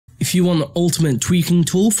If you want the ultimate tweaking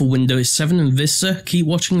tool for Windows 7 and Vista, keep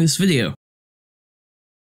watching this video.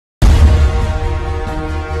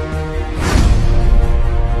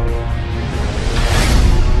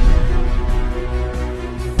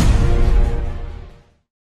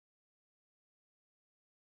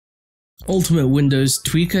 Ultimate Windows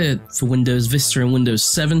Tweaker for Windows Vista and Windows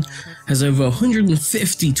 7 has over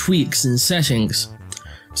 150 tweaks and settings.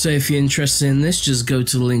 So if you're interested in this, just go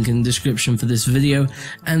to the link in the description for this video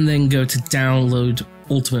and then go to download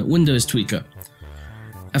Ultimate Windows Tweaker.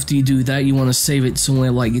 After you do that, you want to save it somewhere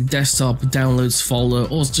like your desktop, downloads folder,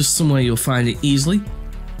 or just somewhere you'll find it easily,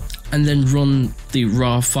 and then run the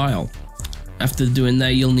raw file. After doing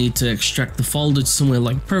that, you'll need to extract the folder to somewhere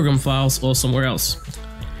like program files or somewhere else,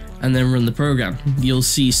 and then run the program. You'll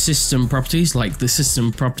see system properties like the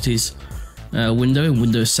system properties window in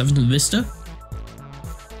Windows 7 and Vista.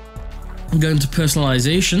 Going to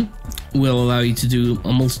personalization will allow you to do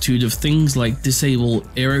a multitude of things like disable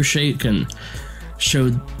arrow shake and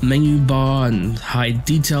show menu bar and hide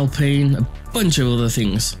detail pane, a bunch of other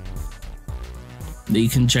things that you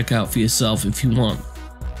can check out for yourself if you want,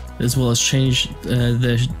 as well as change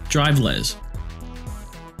the drive layers.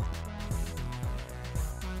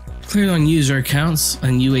 Click on user accounts,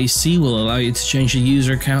 and UAC will allow you to change the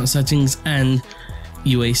user account settings and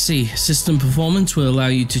UAC. System performance will allow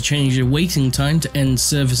you to change your waiting time to end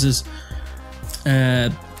services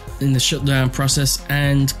in the shutdown process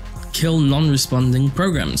and kill non-responding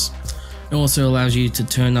programs. It also allows you to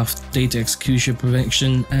turn off data execution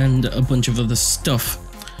prevention and a bunch of other stuff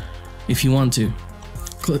if you want to.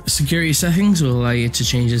 Security settings will allow you to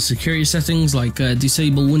change the security settings like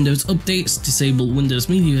disable Windows updates, disable Windows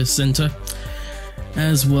Media Center,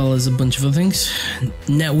 as well as a bunch of other things.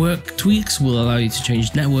 Network tweaks will allow you to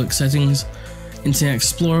change network settings. Internet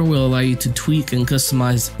Explorer will allow you to tweak and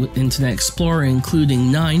customize Internet Explorer, including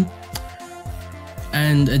 9.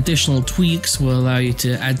 And additional tweaks will allow you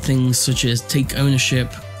to add things such as take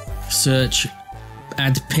ownership, search,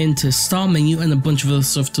 add pin to start menu, and a bunch of other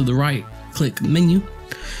stuff to the right click menu.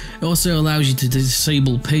 It also allows you to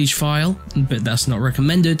disable page file, but that's not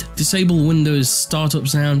recommended, disable Windows startup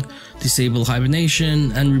sound, disable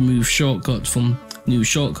hibernation, and remove shortcuts from new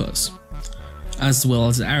shortcuts, as well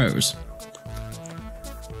as arrows.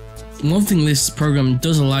 One thing this program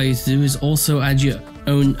does allow you to do is also add your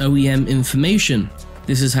own OEM information.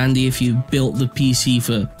 This is handy if you built the PC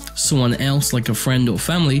for someone else, like a friend or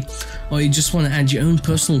family, or you just want to add your own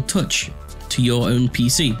personal touch to your own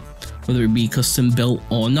PC, whether it be custom built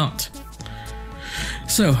or not.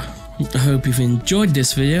 So, I hope you've enjoyed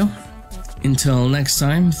this video. Until next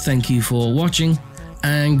time, thank you for watching,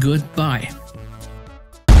 and goodbye.